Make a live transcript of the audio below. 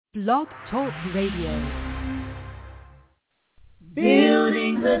Blog Talk Radio.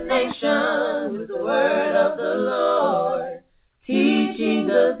 Building the nation with the word of the Lord, teaching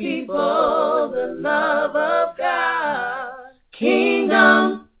the people the love of God.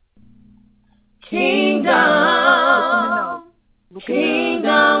 Kingdom, kingdom,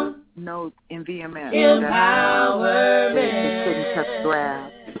 kingdom. Note in VMS. Empowerment. They couldn't touch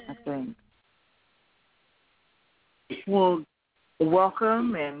grass, I think. Well,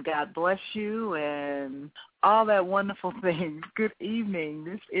 welcome and God bless you and all that wonderful things. Good evening.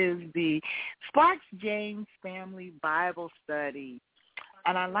 This is the Sparks James Family Bible Study.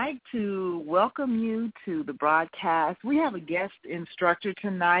 And I'd like to welcome you to the broadcast. We have a guest instructor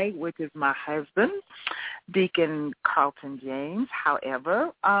tonight, which is my husband, Deacon Carlton James.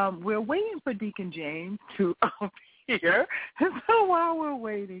 However, we're waiting for Deacon James to appear. And so while we're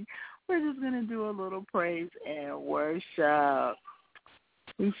waiting, we're just going to do a little praise and worship.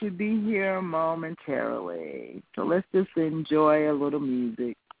 We should be here momentarily. So let's just enjoy a little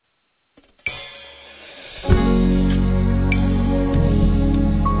music.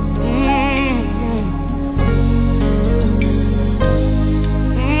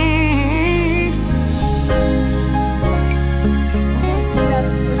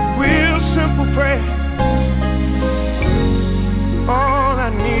 Real simple prayer. All I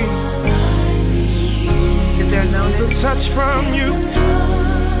need is a touch from you.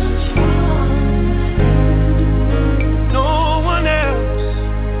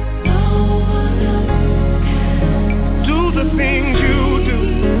 Things you do,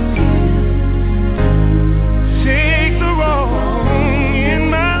 take the wrong in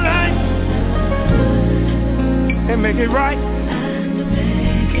my life and make it right.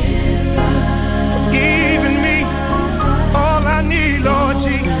 Forgiving me, all I need, Lord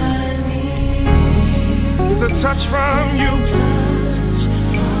Jesus, is a touch from you,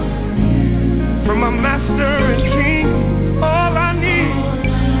 from my Master and King. All I need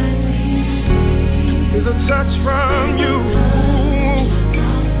is a touch from you.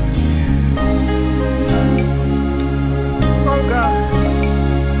 Oh God,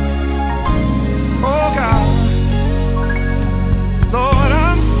 oh God, Lord,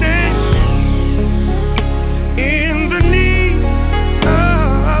 I'm standing in the need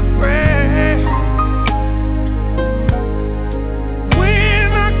of prayer. When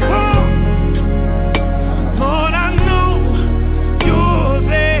I call, Lord, I know you're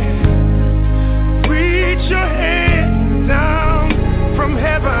there. Reach your hand down from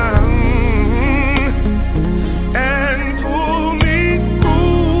heaven and pull me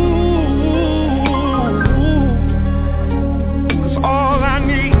through. 'Cause all I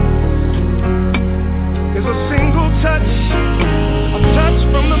need is a single touch, a touch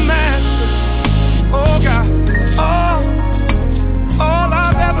from the Master. Oh God, all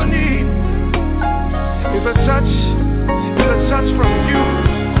I'll ever need is a touch from you.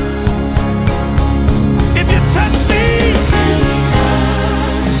 If you touch me,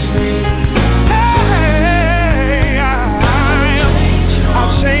 hey,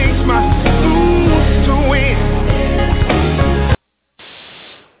 I'll change my lose to win.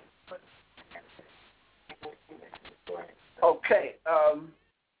 Okay,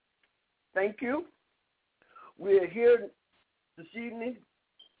 thank you. We're here this evening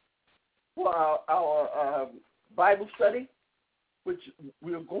for our Bible study, which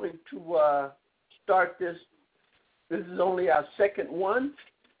we're going to start this. This is only our second one,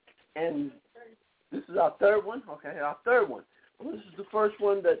 and this is our third one. Okay, our third one. Well, this is the first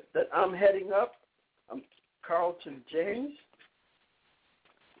one that I'm heading up. I'm Carlton James,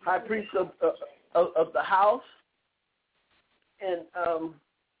 High Priest of the house. And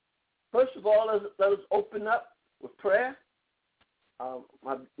first of all, let us open up with prayer.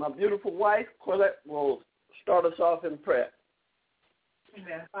 My beautiful wife, Colette, will start us off in prayer.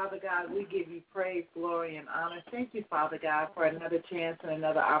 Amen. Father God, we give you praise, glory, and honor. Thank you, Father God, for another chance and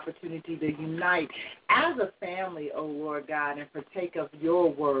another opportunity to unite as a family, oh Lord God, and partake of your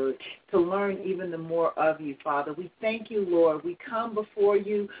word, to learn even the more of you, Father. We thank you, Lord. We come before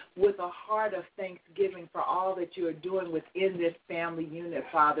you with a heart of thanksgiving for all that you are doing within this family unit,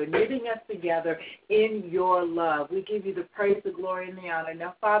 Father, knitting us together in your love. We give you the praise, the glory, and the honor.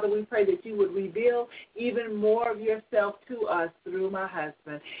 Now, Father, we pray that you would reveal even more of yourself to us through my husband,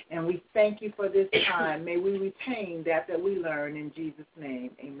 and we thank you for this time. May we retain that we learn in Jesus' name.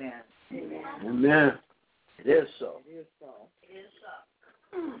 Amen. Amen. Amen. It is so. It is so. It is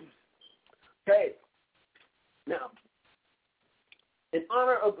so. Okay. Now, in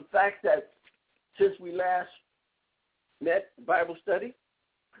honor of the fact that since we last met Bible study,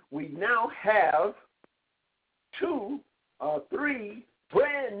 we now have 3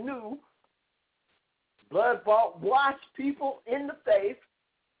 brand new, blood-bought, washed people in the faith,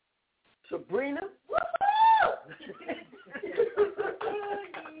 Sabrina.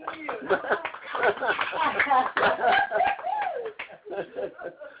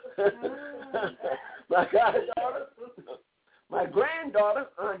 My goddaughter, my granddaughter,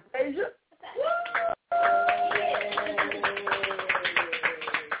 Aunt Asia.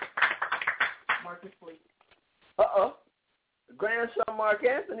 Marcus Fleet. The grandson, Mark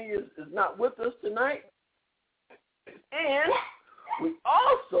Anthony, is not with us tonight. And we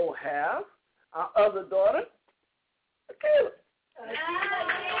also have our other daughter, Caleb.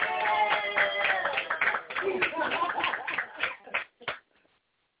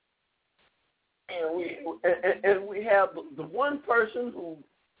 And we have the one person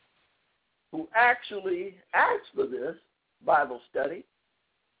who actually asked for this Bible study,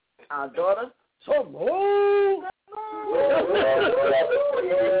 our daughter, Simone.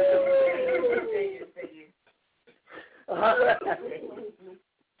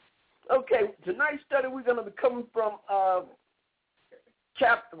 Okay, tonight's study we're going to be coming from the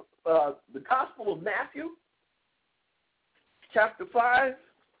Gospel of Matthew, chapter 5.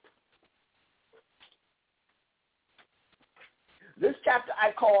 This chapter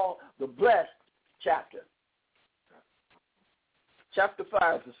I call the blessed chapter. Chapter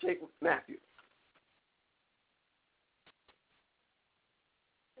 5 of St. Matthew.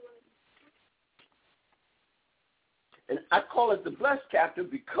 And I call it the blessed chapter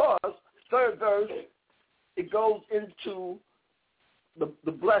because third verse, it goes into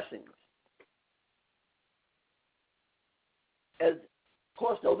the blessings. As, of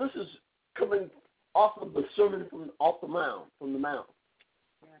course, though, this is coming off of the sermon from the mount.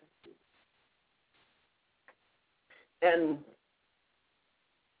 And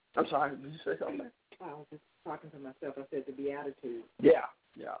I'm sorry, did you say something? I was just talking to myself. I said the Beatitudes. Yeah.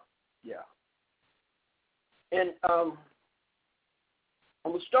 And I'm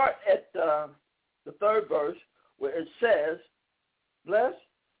going to start at the third verse where it says, "Blessed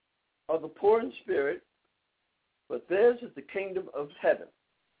are the poor in spirit, but theirs is the kingdom of heaven."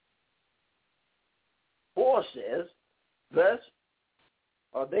 4 says, "Blessed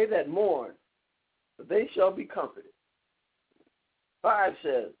are they that mourn, for they shall be comforted." 5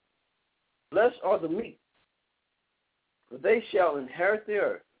 says, "Blessed are the meek, for they shall inherit the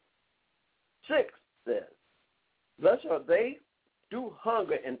earth." 6 says, "Blessed are they do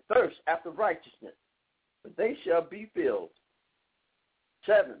hunger and thirst after righteousness, for they shall be filled."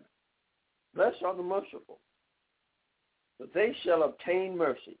 7, "Blessed are the merciful, for they shall obtain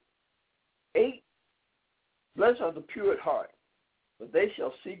mercy." 8, "Blessed are the pure at heart, for they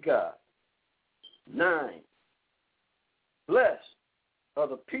shall see God." 9, "Blessed are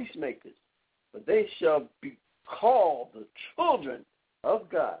the peacemakers, for they shall be called the children of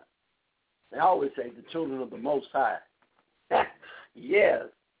God." They always say the children of the Most High. Yes.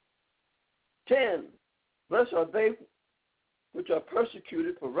 10, "Blessed are they which are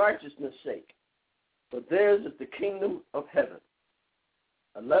persecuted for righteousness' sake, for theirs is the kingdom of heaven."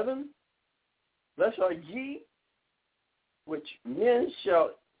 11, "Blessed are ye which men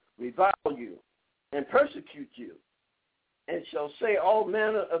shall revile you and persecute you, and shall say all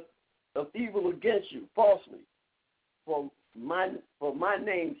manner of evil against you falsely for my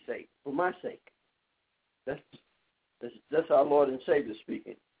name's sake, for my sake. That's our Lord and Savior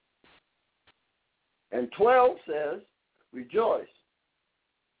speaking. And 12 says, "Rejoice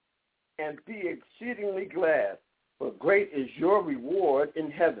and be exceedingly glad, for great is your reward in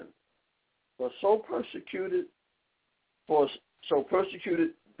heaven. For so persecuted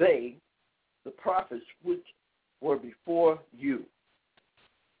they the prophets which were before you."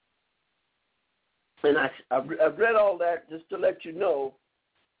 And I've read all that just to let you know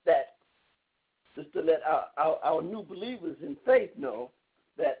that, just to let our new believers in faith know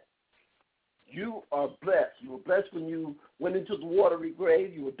that you are blessed. You were blessed when you went into the watery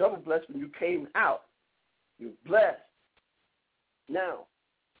grave. You were double blessed when you came out. You're blessed. Now,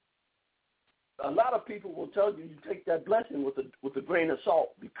 a lot of people will tell you take that blessing with a grain of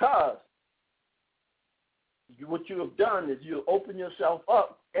salt, because what you have done is you open yourself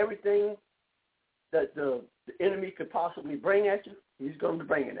up. Everything that the enemy could possibly bring at you, he's going to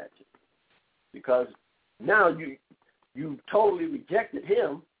bring it at you. Because now you've totally rejected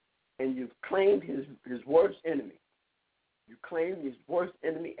him, and you've claimed his worst enemy. You claim his worst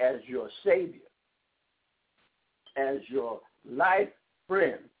enemy as your Savior, as your life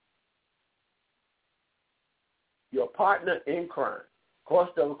friend, your partner in crime. Of course,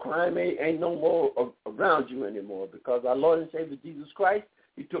 the crime ain't no more around you anymore, because our Lord and Savior Jesus Christ,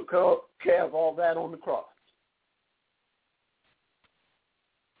 he took care of all that on the cross.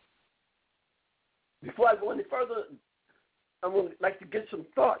 Before I go any further, I would like to get some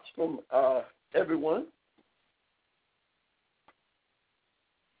thoughts from everyone.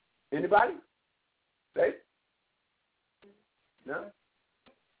 Anybody? Dave? No?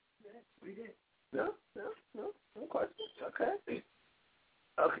 We did. No questions. Okay.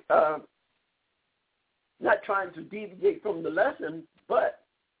 Not trying to deviate from the lesson, but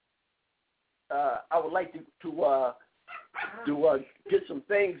I would like to get some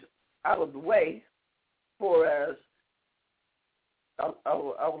things out of the way. For as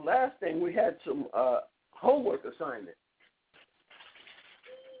our last thing, we had some homework assignment.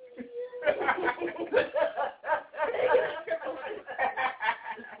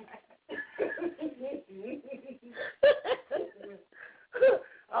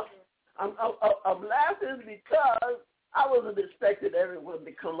 I'm laughing because I wasn't expecting everyone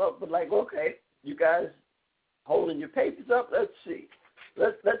to come up, but like, okay, you guys holding your papers up. Let's see.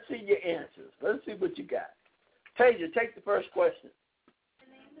 Let's see your answers. Let's see what you got. Tasia, take the first question. The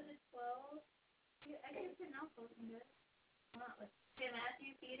names of the 12. I can pronounce those in this.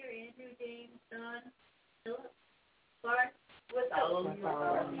 Matthew, Peter, Andrew, James, John, Philip, Bart. What's that?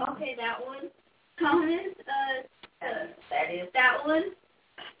 Okay, that one. Thomas. That one.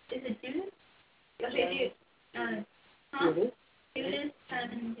 Is it Judas? Okay, Judas. Judas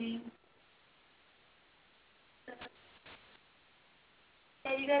and James.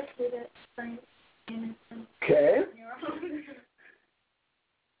 Yeah, you guys do that. Fine. Okay.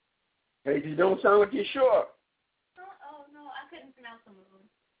 Hey, you don't sound like you're sure. Oh, no, I couldn't pronounce some of them.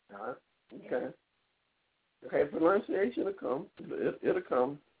 Okay. Okay, pronunciation will come. It'll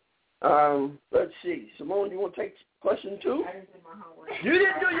come. Let's see. Simone, you want to take question 2? I didn't do my homework. You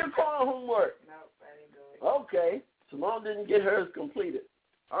didn't do your core homework. No, I didn't do it. Okay. Simone didn't get hers completed.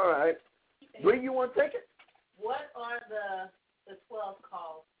 All right. Bree, you want to take it? What are the 12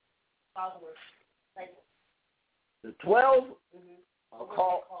 called? Followers. Like, The 12 mm-hmm. are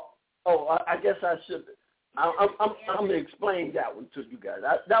called. Oh, I guess I should. I'm going to explain that one to you guys.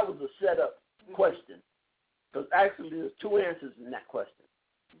 That was a setup question. Because actually there's 2 answers in that question.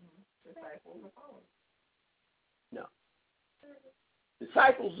 Disciples or followers? No.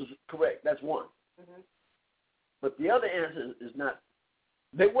 Disciples is correct. That's one. Mm-hmm. But the other answer is not.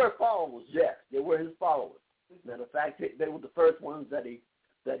 They were followers, yes. They were his followers. Matter of fact, they were the first ones that he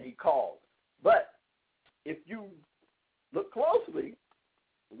called. But if you look closely,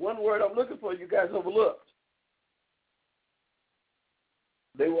 one word I'm looking for you guys overlooked.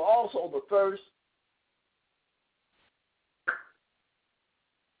 They were also the first.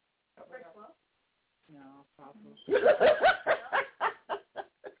 No, apostles.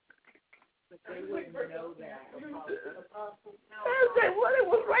 But they wouldn't know that. Apostles. Well, it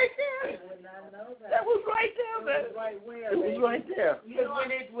was right there. They would not know that. That was right there, man. It was right where? It was right there. Because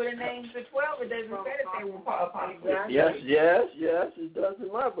when it names the 12, it doesn't say that they were apostles. Exactly. Yes, it does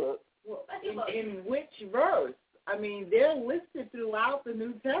in my book. Well, in which verse? I mean, they're listed throughout the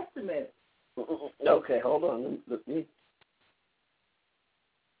New Testament. Okay, hold on. Let me.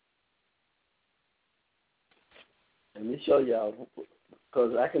 Let me show y'all,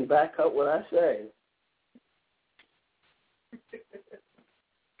 because I can back up what I say.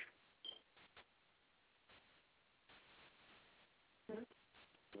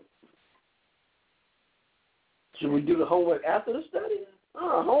 Should we do the homework after the study?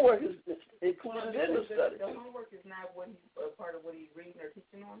 Homework is included in the study. The homework is not what he's part of what he's reading or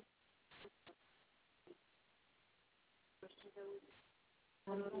teaching on?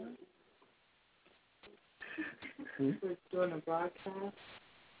 We're doing a broadcast.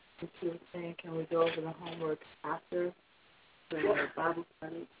 She was saying, can we go over the homework after the Bible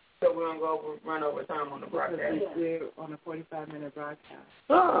study? So we're going to run over time on the broadcast. Because we're on a 45-minute broadcast.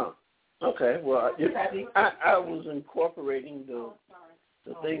 Oh, okay. Well, I was incorporating the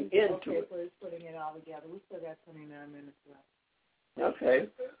thing into it. Okay, so it's putting it all together. We still got 29 minutes left. Okay,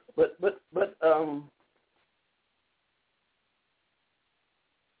 but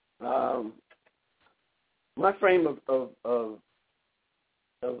my frame of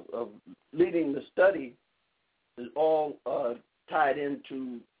leading the study is all tied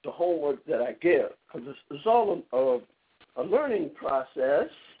into the homework that I give, because it's all a learning process.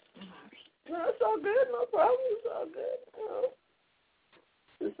 No, it's all good, no problem. It's all good.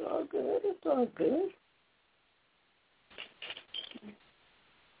 It's all good. It's all good.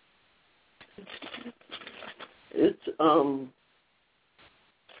 It's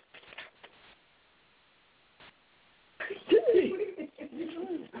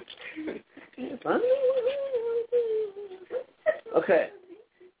okay.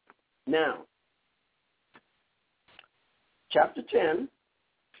 Now, chapter 10,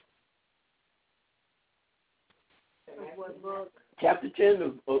 Chapter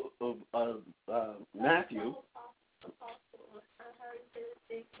 10 of Matthew.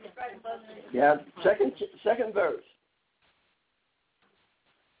 Yeah, second verse.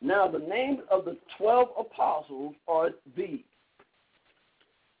 Now the names of the 12 apostles are these.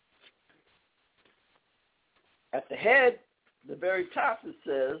 At the head, the very top, it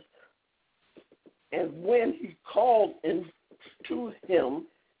says, and when he called into him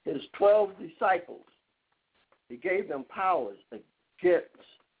his 12 disciples, he gave them powers against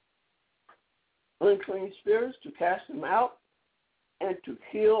unclean spirits to cast them out and to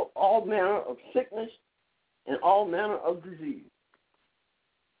heal all manner of sickness and all manner of disease.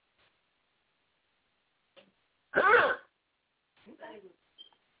 Huh?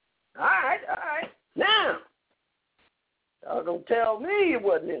 All right. Now, y'all don't tell me it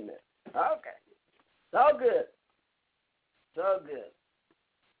wasn't in there. Okay. It's all good.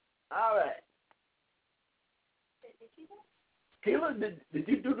 All right. Keila, did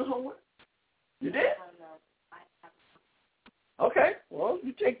you do the homework? You did? Okay. Well,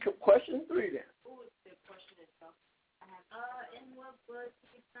 you take question 3 then. Who was the question itself? In what book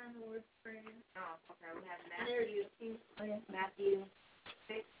did you find the word prayer? Oh, okay. We have Matthew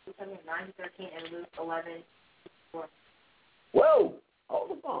 6, 7, 9, 13, and Luke 11, 4. Whoa! Hold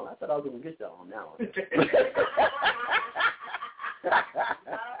the phone. I thought I was going to get that on now.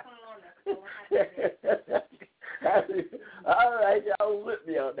 All right, y'all with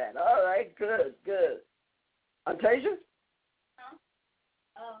me on that. All right, good. Antasia? Huh?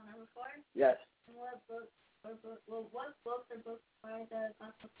 Oh, number 4? Yes. In what books or books are the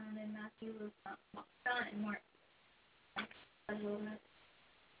Gospel found in Matthew, Luke, John, and Mark?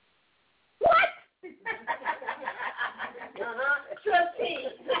 What? Trustee.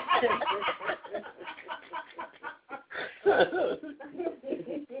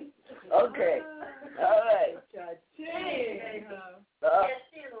 Okay. All right.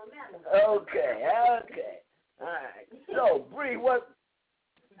 Okay. All right. So, Bree,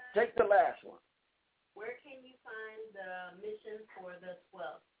 take the last one. Where can you find the mission for the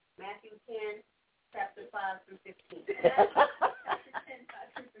 12? Matthew 10, chapter 5 through 15.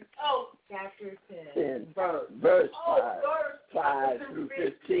 Chapter 10. Verse 5 through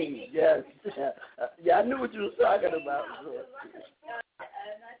 15. Yes. Yeah, I knew what you were talking about.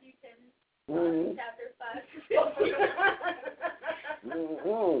 Matthew 10, chapter 5 through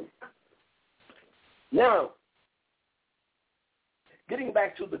 15. Now, getting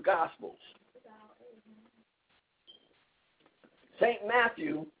back to the Gospels, St.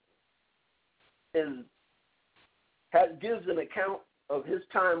 Matthew gives an account of his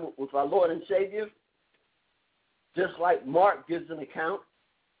time with our Lord and Savior, just like Mark gives an account,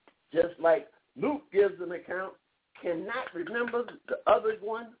 just like Luke gives an account. Cannot remember the other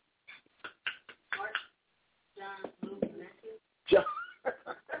one? Mark, John, Luke, Matthew. John.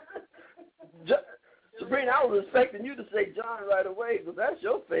 Sabrina, I was expecting you to say John right away because that's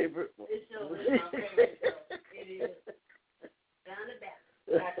your favorite. It's my favorite. It is. John the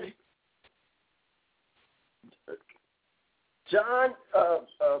Baptist. John,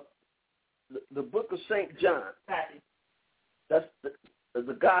 the book of St. John. That's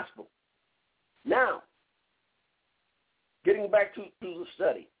the gospel. Now, getting back to the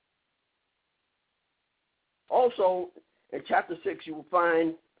study. Also, in chapter 6, you will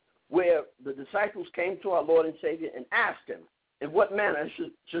find where the disciples came to our Lord and Savior and asked him, in what manner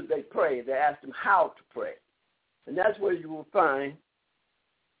should they pray? They asked him how to pray. And that's where you will find,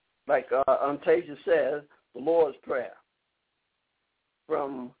 like Antasia says, the Lord's Prayer.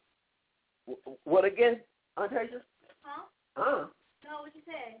 From, what again, Antasia? Huh? No, what you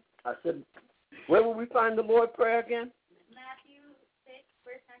say? I said, where will we find the Lord's Prayer again? Matthew 6,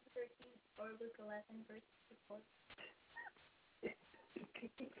 verse 9 to 13, or Luke 11, verse 4.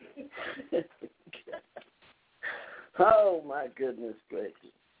 Oh, my goodness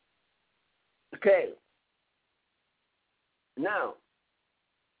gracious. Okay. Now,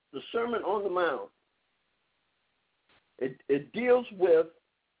 the Sermon on the Mount, it deals with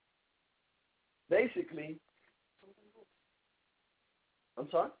basically, I'm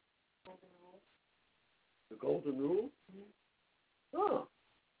sorry? The Golden Rule? Oh,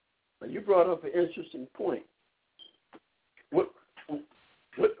 well, you brought up an interesting point. What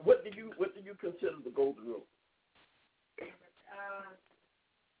do you consider the Golden Rule?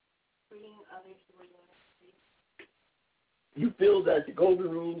 Treating others the way you want to be. You feel that the Golden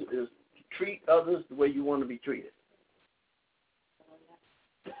Rule is to treat others the way you want to be treated.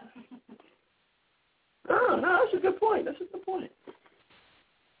 No, that's a good point.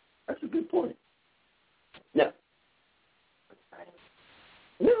 Now,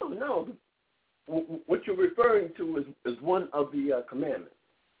 no. what you're referring to is one of the commandments.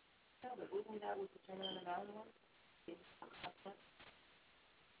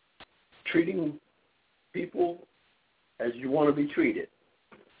 Treating people as you want to be treated.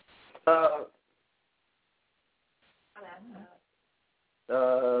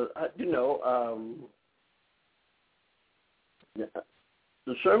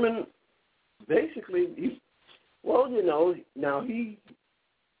 The sermon basically, he went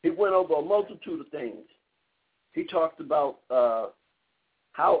over a multitude of things. He talked about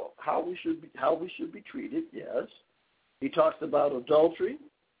how we should be treated. Yes. He talked about adultery.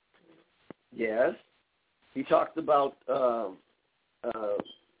 Yes. He talked about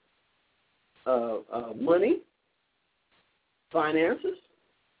money, finances.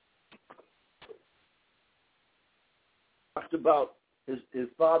 Talked about his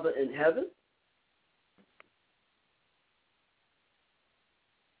Father in heaven.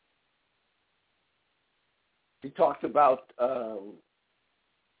 He talked about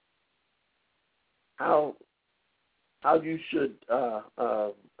how you should.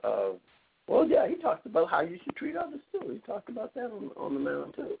 He talked about how you should treat others too. He talked about that on the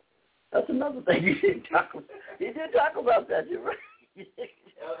Mount too. That's another thing he did talk about. He did talk about that. You're right. James,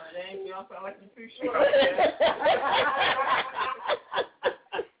 you all sound like you're too short.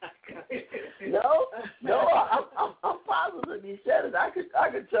 No, I'm positive he said it. I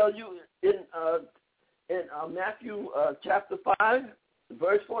could tell you in Matthew chapter 5,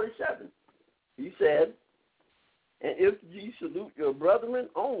 verse 47. He said, "And if ye salute your brethren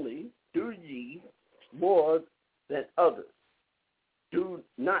only, do ye more than others. Do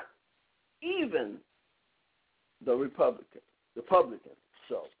not even the publicans.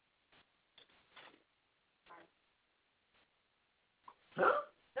 So, huh?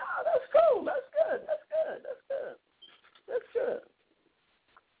 No, that's cool. That's good.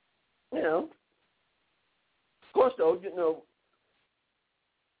 You know, of course, though,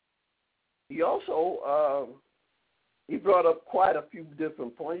 he also he brought up quite a few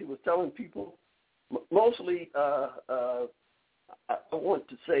different points. He was telling people, mostly, I want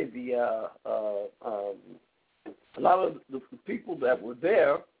to say a lot of the people that were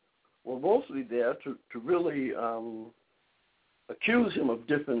there were mostly there to really accuse him of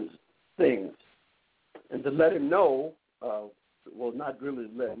different things and to let him know. Not really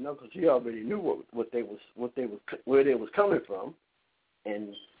let him know because he already knew where they was coming from,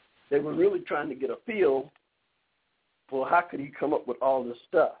 and they were really trying to get a feel for how could he come up with all this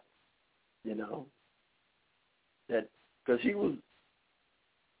stuff, that because he was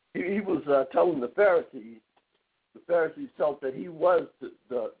telling the Pharisees felt that he was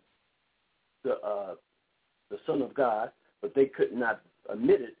the Son of God, but they could not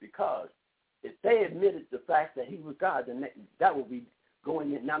admit it because if they admitted the fact that he was God, then that would be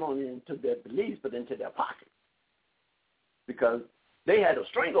going in not only into their beliefs but into their pockets, because they had a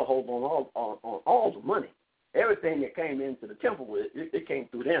stranglehold on all the money. Everything that came into the temple, it came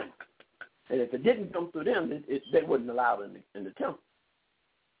through them, and if it didn't come through them, they wouldn't allow it in the temple.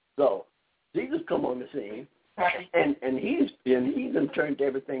 So Jesus come on the scene, and he's even turned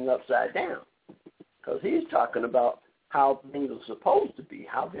everything upside down, because he's talking about how things are supposed to be,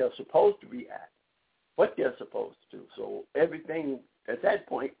 how they're supposed to react, what they're supposed to do. So everything at that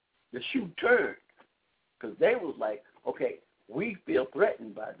point, the shoe turned, because they was like, okay, we feel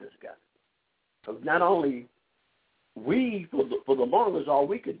threatened by this guy, because not only we, for the longest, all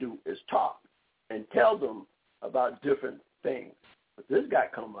we could do is talk and tell them about different things. But this guy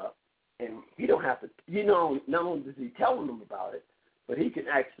come up, and he don't have to, not only is he telling them about it, but he can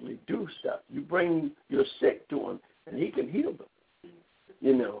actually do stuff. You bring your sick to him, and he can heal them.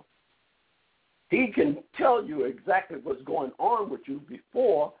 He can tell you exactly what's going on with you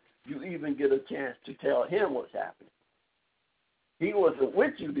before you even get a chance to tell him what's happening. He wasn't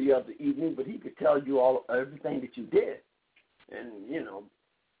with you the other evening, but he could tell you everything that you did. And,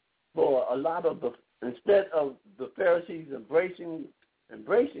 for a lot of instead of the Pharisees embracing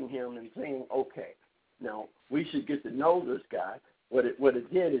him and saying, okay, now we should get to know this guy, what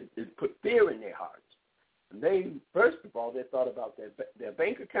it did is put fear in their hearts. And they, first of all, they thought about their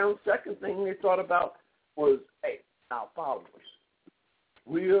bank account. Second thing they thought about was, hey, our followers.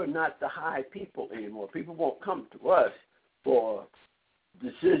 We are not the high people anymore. People won't come to us for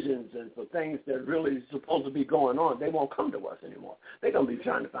decisions and for things that really supposed to be going on. They won't come to us anymore. They're going to be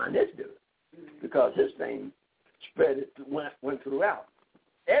trying to find this dude because his thing went throughout.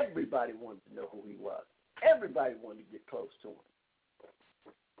 Everybody wanted to know who he was. Everybody wanted to get close to him.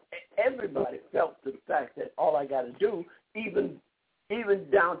 Everybody felt to the fact that all I got to do, even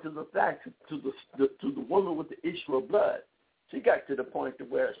down to the fact to the woman with the issue of blood, she got to the point to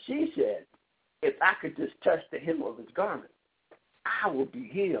where she said, if I could just touch the hem of his garment, I will be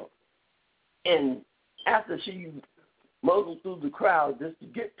healed. And after she muzzled through the crowd just to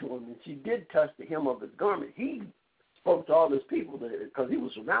get to him, and she did touch the hem of his garment, he spoke to all his people because he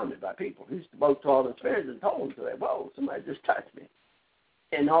was surrounded by people. He spoke to all his friends and told them, whoa, somebody just touched me.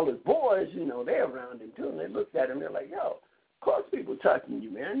 And all his boys, they're around him too, and they looked at him, they're like, yo, of course people touching you,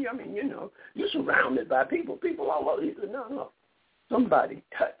 man. I mean, you're surrounded by people all over. He said, no, somebody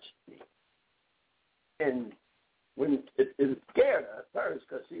touched me. And when it scared her at first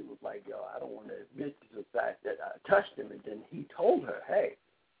because she was like, yo, I don't want to admit to the fact that I touched him. And then he told her, hey,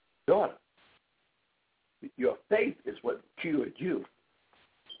 daughter, your faith is what cured you.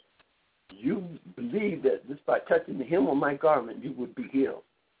 You believe that just by touching the hem of my garment, you would be healed.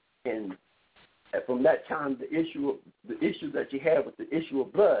 And from that time, the issue that she had with the issue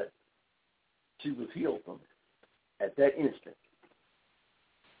of blood, she was healed from it at that instant.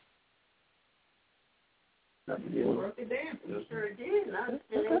 You worked it down. You sure did, and I said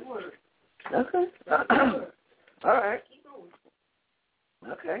it worked. Okay. All right.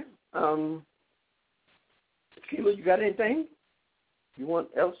 Okay. Keila, you got anything? You want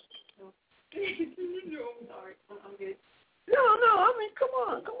else? No, sorry, I'm good. No. I mean, come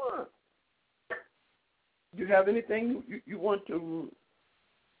on. Do you have anything you want to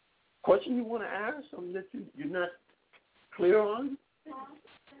question you want to ask? Something that you're not clear on?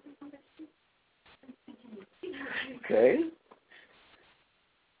 Okay.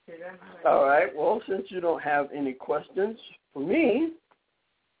 All right. Well, since you don't have any questions for me,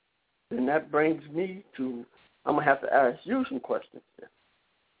 then that brings me to, I'm going to have to ask you some questions then.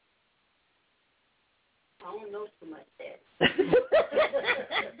 I don't know so much that.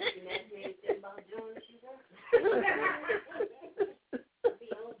 About June, be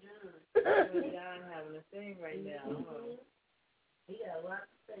old June. I'm having a thing right now. He got a lot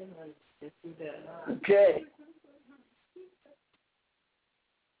to say, honey. Yes, he does. Okay.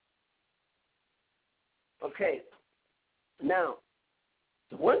 Okay. Now,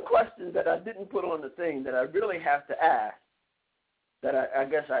 the one question that I didn't put on the thing that I really have to ask, that I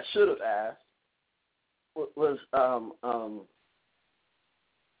guess I should have asked, was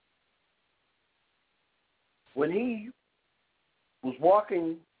when he was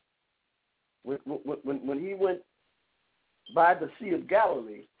walking, when he went by the Sea of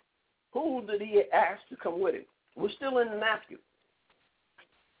Galilee, who did he ask to come with him? We're still in Matthew.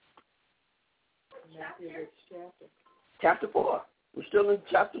 Chapter 4. We're still in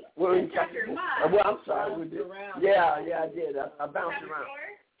chapter. We're in chapter 4. Well, I'm sorry. We did. Yeah, I did. I bounced around.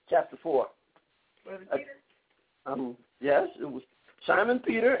 Chapter 4. Yes, it was Simon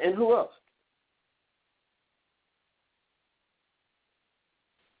Peter and who else?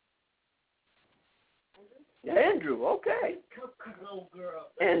 Andrew. Okay. Little girl.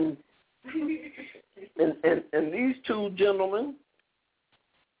 And these two gentlemen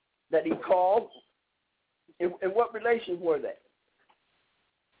that he called, in what relation were they?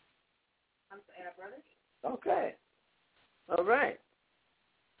 I'm brothers. Okay. All right.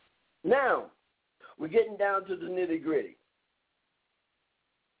 Now, we're getting down to the nitty-gritty.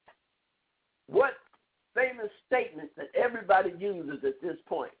 What famous statement that everybody uses at this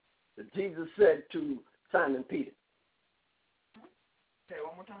point that Jesus said to Simon Peter? Say it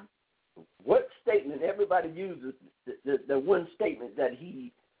one more time. What statement everybody uses, the one statement that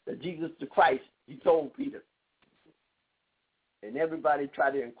Jesus the Christ, he told Peter? And everybody try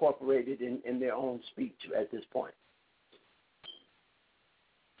to incorporate it in their own speech at this point.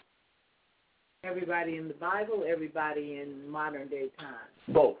 Everybody in the Bible, everybody in modern day times.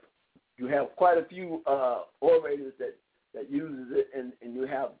 Both. You have quite a few orators that uses it, and you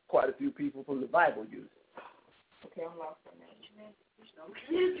have quite a few people from the Bible use it. Okay, I'm lost on that.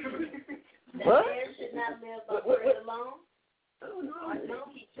 What? Man should not live by bread alone. Oh, no. I know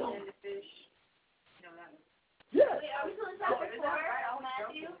he told the fish. Yes. Wait, are we still in chapter 4,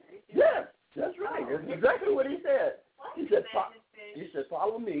 Matthew? Yes, that's right. That's exactly what he said. What? He said,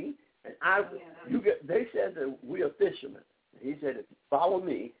 follow me, and they said that we are fishermen. He said, if you follow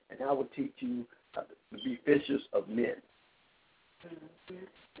me, and I will teach you how to be fishers of men.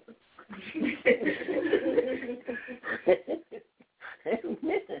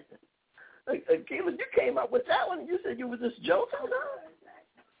 Amen. Keila, you came up with that one. You said you were just joking, huh?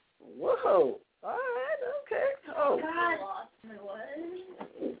 Whoa. All right, okay. Oh. God, lost my what?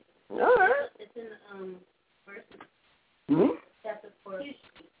 All right. It's in verse chapter 4.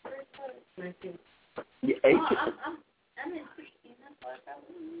 Yeah, 18. I'm in 16. That's why I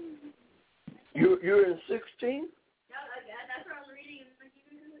probably. You're in 16? Yeah, that's what I was reading.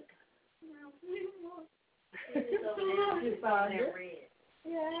 You found it?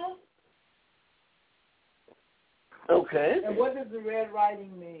 Yeah. Okay. And what does the red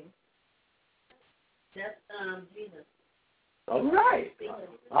writing mean? That's Jesus. All right.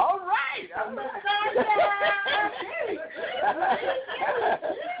 All right. All right.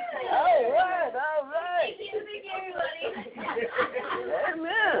 All right. All right.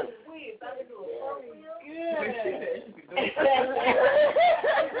 Amen.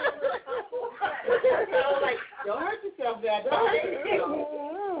 Don't hurt yourself, Dad. Don't hurt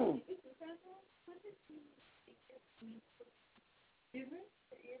yourself. Excuse me?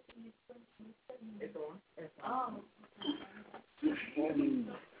 It's on. It's on.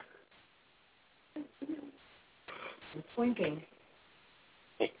 It's twinkling.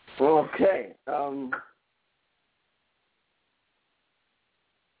 Okay.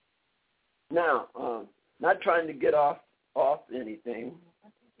 Now, not trying to get off anything.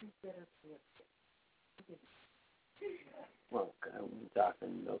 Okay, I'm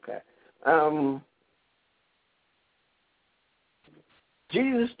talking. Okay.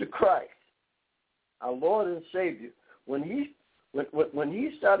 Jesus the Christ, our Lord and Savior, when he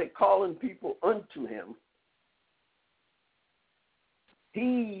started calling people unto him,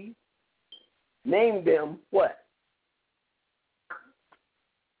 he named them what?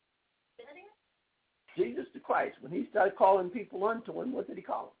 Jesus the Christ. When he started calling people unto him, what did he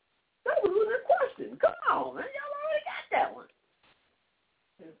call them? That was a question. Come on, man. Y'all already got that one.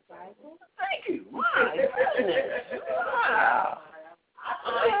 Thank you. My goodness. Wow.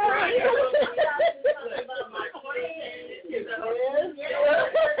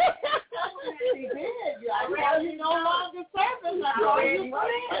 He did. I he no longer serving. I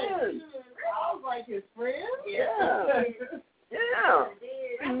was like his friend. Yeah. Yeah.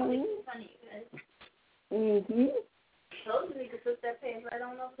 Mm-hmm. Told you could flip that page right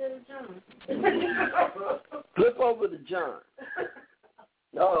on over to John. Flip over to John.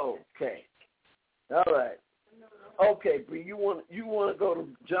 Okay. All right. Okay, Bree, you want to go to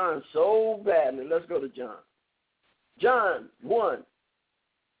John so badly. Let's go to John. John 1.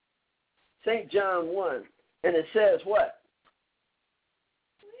 St. John 1. And it says what?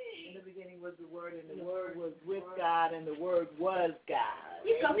 In the beginning was the Word, and the Word was with God, and the Word was God.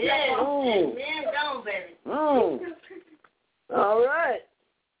 Amen. Don't, baby. All right.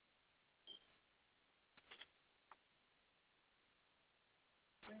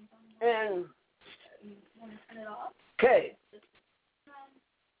 And okay.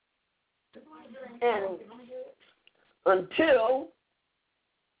 And until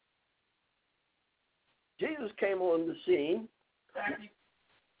Jesus came on the scene,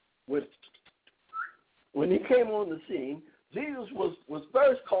 when he came on the scene, Jesus was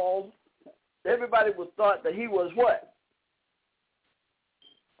first called. Everybody was thought that he was what?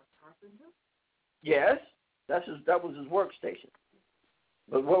 Yes, that was his workstation.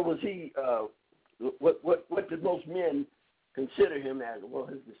 But what was he? What did most men consider him as? Well,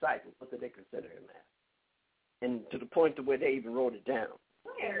 his disciples. What did they consider him as? And to the point to where they even wrote it down.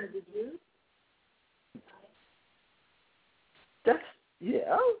 Where did you? That's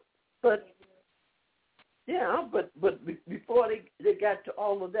but before they got to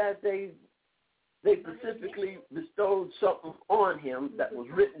all of that, they specifically bestowed something on him that was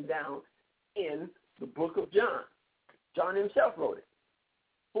written down in the book of John. John himself wrote it.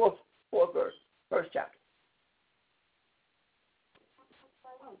 Fourth verse, first chapter.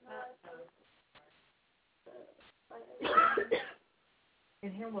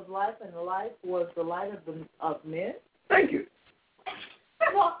 In him was life, and the life was the light of men. Thank you.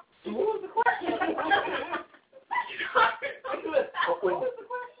 What was the question?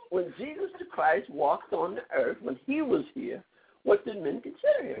 When Jesus the Christ walked on the earth, when he was here, what did men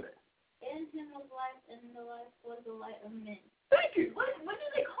consider him as? In him was life, and the life was the light of men. Thank you. When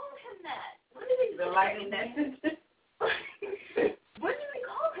did they call him that? When did they The light in that sentence. When did they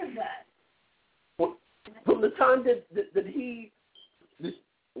call him that? Well, from the time that he,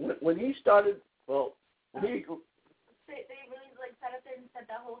 when he started, well, he. They really sat up there and said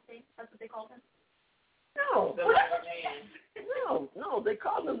that whole thing. That's what they called him. No, they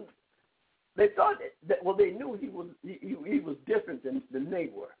called him. They thought that. Well, they knew he was different than they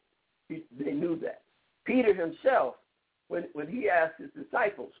were. They knew that. Peter himself, when he asked his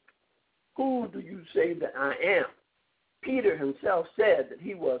disciples, "Who do you say that I am?" Peter himself said that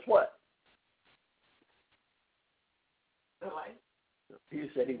he was what? The light. He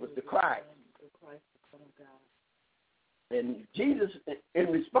said he was the Christ. And Jesus,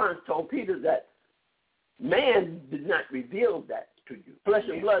 in response, told Peter that man did not reveal that to you. Flesh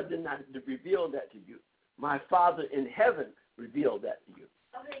and blood did not reveal that to you. My Father in heaven revealed that to you.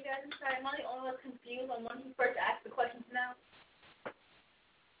 Okay, guys, I'm sorry. Am I the only one confused on when he first asked the questions now?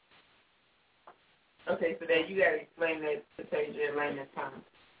 Okay, so then you got to explain that to Tasia and Layman's time.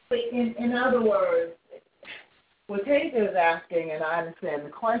 In other words, what Tasia is asking, and I understand the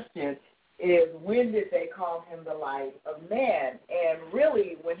question, is when did they call him the light of man? And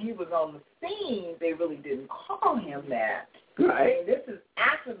really, when he was on the scene, they really didn't call him that. Right. I mean, this is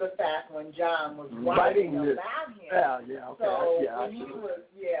after the fact when John was writing about him. Okay. So when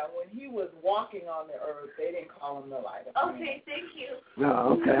he was walking on the earth, they didn't call him the light of man. Okay, thank you.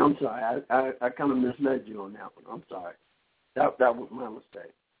 No, okay, I'm sorry. I kind of misled you on that one. I'm sorry. That was my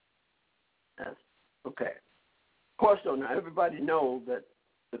mistake. Yes. Okay. Of course, though, now everybody knows that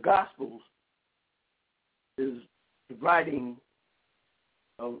the Gospels is the writing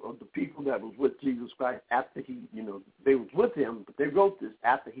of the people that was with Jesus Christ after he, they was with him, but they wrote this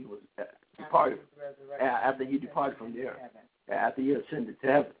after he was departed, after he departed from the earth, after he ascended to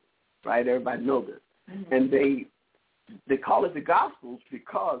heaven, right? Everybody knows this. Mm-hmm. And they call it the Gospels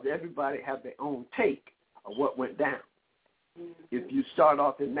because everybody have their own take of what went down. Mm-hmm. If you start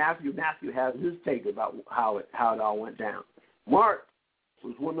off in Matthew has his take about how it all went down. Mark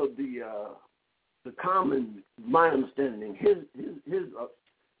was one of the common, my understanding, his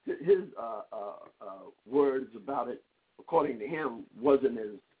words about it, according to him, wasn't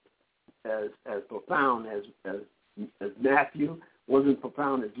as profound as Matthew, wasn't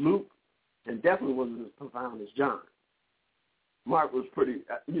profound as Luke, and definitely wasn't as profound as John. Mark was pretty,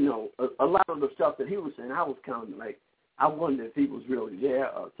 a lot of the stuff that he was saying, I was kind of like, I wondered if he was really there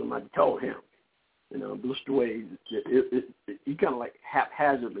or somebody told him. Just the way he kind of like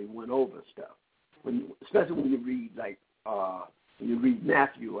haphazardly went over stuff. Especially when you read when you read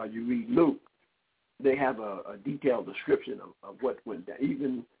Matthew or you read Luke, they have a detailed description of what went down,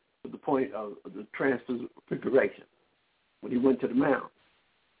 even to the point of the transfiguration, when he went to the mount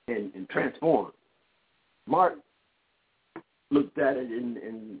and transformed. Mark looked at it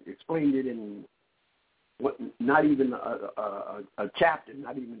and explained it in not even a chapter,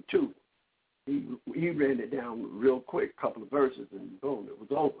 not even two. He ran it down real quick, a couple of verses, and boom, it was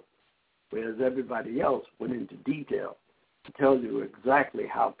over. Whereas everybody else went into detail to tell you exactly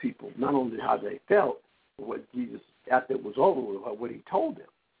how people, not only how they felt, but what Jesus, after it was over with, what he told them,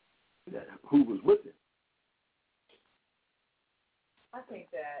 that who was with him. I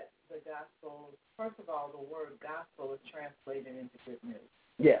think that the gospel, first of all, the word gospel is translated into good news.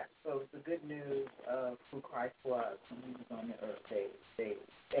 Yeah. So it's the good news of who Christ was when he was on the earth.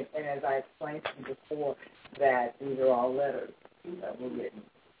 And as I explained to you before, that these are all letters that were written,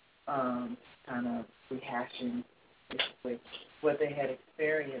 kind of rehashing what they had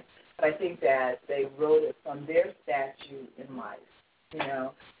experienced. But I think that they wrote it from their statute in life.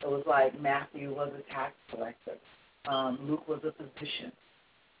 It was like Matthew was a tax collector. Luke was a physician.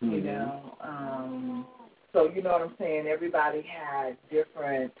 Mm-hmm. So you know what I'm saying? Everybody had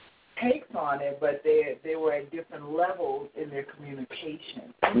different takes on it, but they were at different levels in their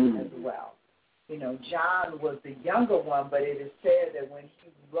communication as well. John was the younger one, but it is said that when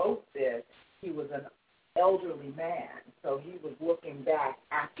he wrote this, he was an elderly man. So he was looking back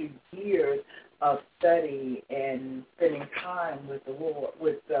after years of study and spending time with the Lord,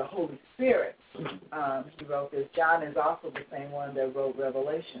 with the Holy Spirit. He wrote this. John is also the same one that wrote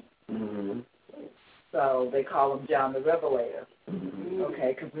Revelation. Mm-hmm. So they call him John the Revelator. Mm-hmm.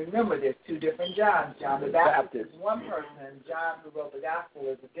 Okay, because remember, there's two different Johns. John the Baptist is one person. John who wrote the Gospel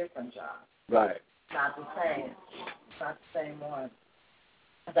is a different John. Right. Not the same. Not the same one.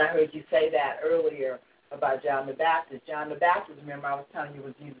 As I heard you say that earlier about John the Baptist. John the Baptist, remember I was telling you,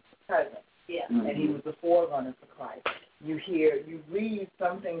 was Jesus' cousin. Yeah. Mm-hmm. And he was the forerunner for Christ. You read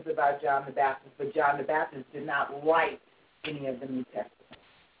some things about John the Baptist, but John the Baptist did not write any of the New Testament.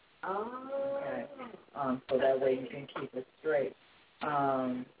 Oh. Okay. So that way you can keep it straight.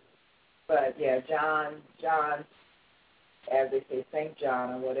 But yeah, John, as they say, St.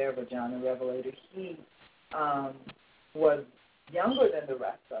 John or whatever, John the Revelator, he was younger than the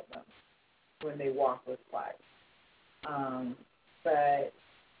rest of them when they walked with Christ. But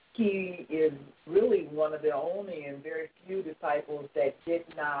he is really one of the only and very few disciples that did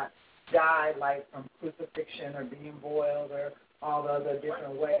not die like from crucifixion or being boiled or all the other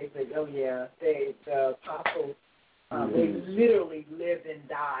different ways. The apostles, they literally lived and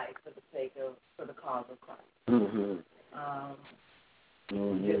died for the cause of Christ. Mm-hmm.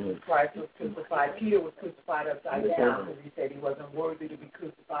 Jesus Christ was crucified. Peter was crucified upside down because he said he wasn't worthy to be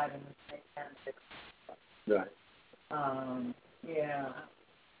crucified in the same manner. Right.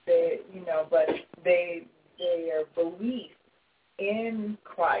 But their belief in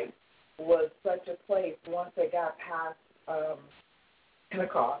Christ was such a place once they got past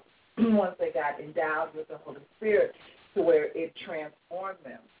Pentecost, once they got endowed with the Holy Spirit, to where it transformed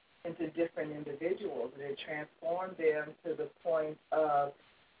them. into different individuals, and it transformed them to the point of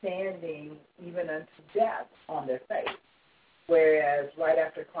standing even unto death on their faith. Whereas right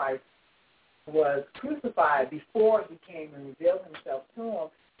after Christ was crucified, before he came and revealed himself to them,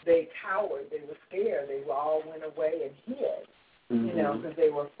 they cowered, they were scared, they all went away and hid, because they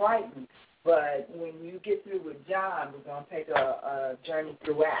were frightened. But when you get through with John, we're going to take a journey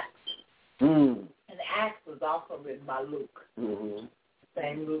through Acts. And Acts was also written by Luke. The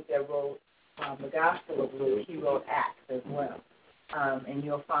same Luke that wrote the Gospel of Luke, he wrote Acts as well. And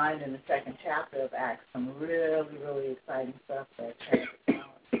you'll find in the second chapter of Acts some really, really exciting stuff that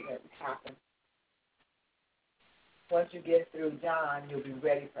happened. Once you get through John, you'll be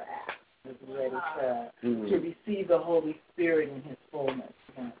ready for Acts. You'll be ready to receive the Holy Spirit in his fullness.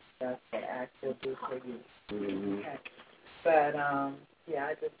 That's what Acts will do for you. Okay. But, I'm sorry,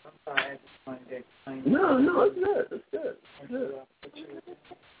 I just wanted to explain. No, it's good. It's good.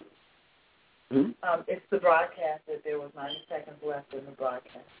 It's the broadcast that there was 90 seconds left in the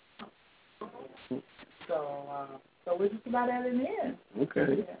broadcast. So we're just about at an end.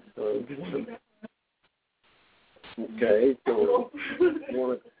 Okay. So you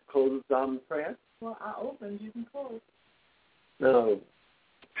want to close us out in prayer? Well, I opened. You can close. No.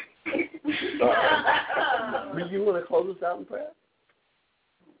 Do you want to close us out in prayer?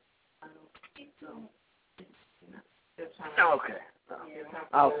 Okay.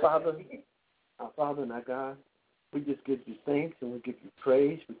 Our Father and our God, we just give you thanks and we give you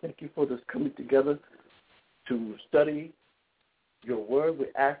praise. We thank you for this coming together to study your word. We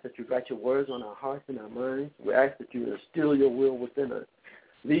ask that you write your words on our hearts and our minds. We ask that you instill your will within us.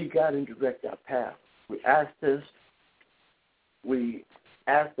 Lead, God, and direct our path. We ask this. We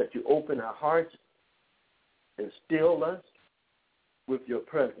ask that you open our hearts and still us with your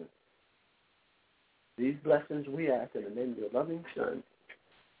presence. These blessings we ask in the name of your loving Son,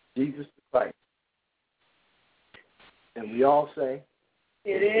 Jesus Christ. And we all say,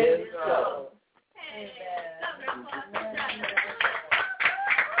 it is so. Amen.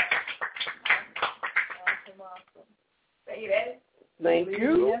 Awesome. Are you ready? Thank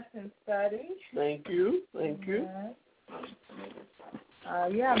you. Yes, and study. Thank you.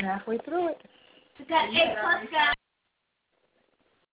 I'm halfway through it. We got 8+ guys.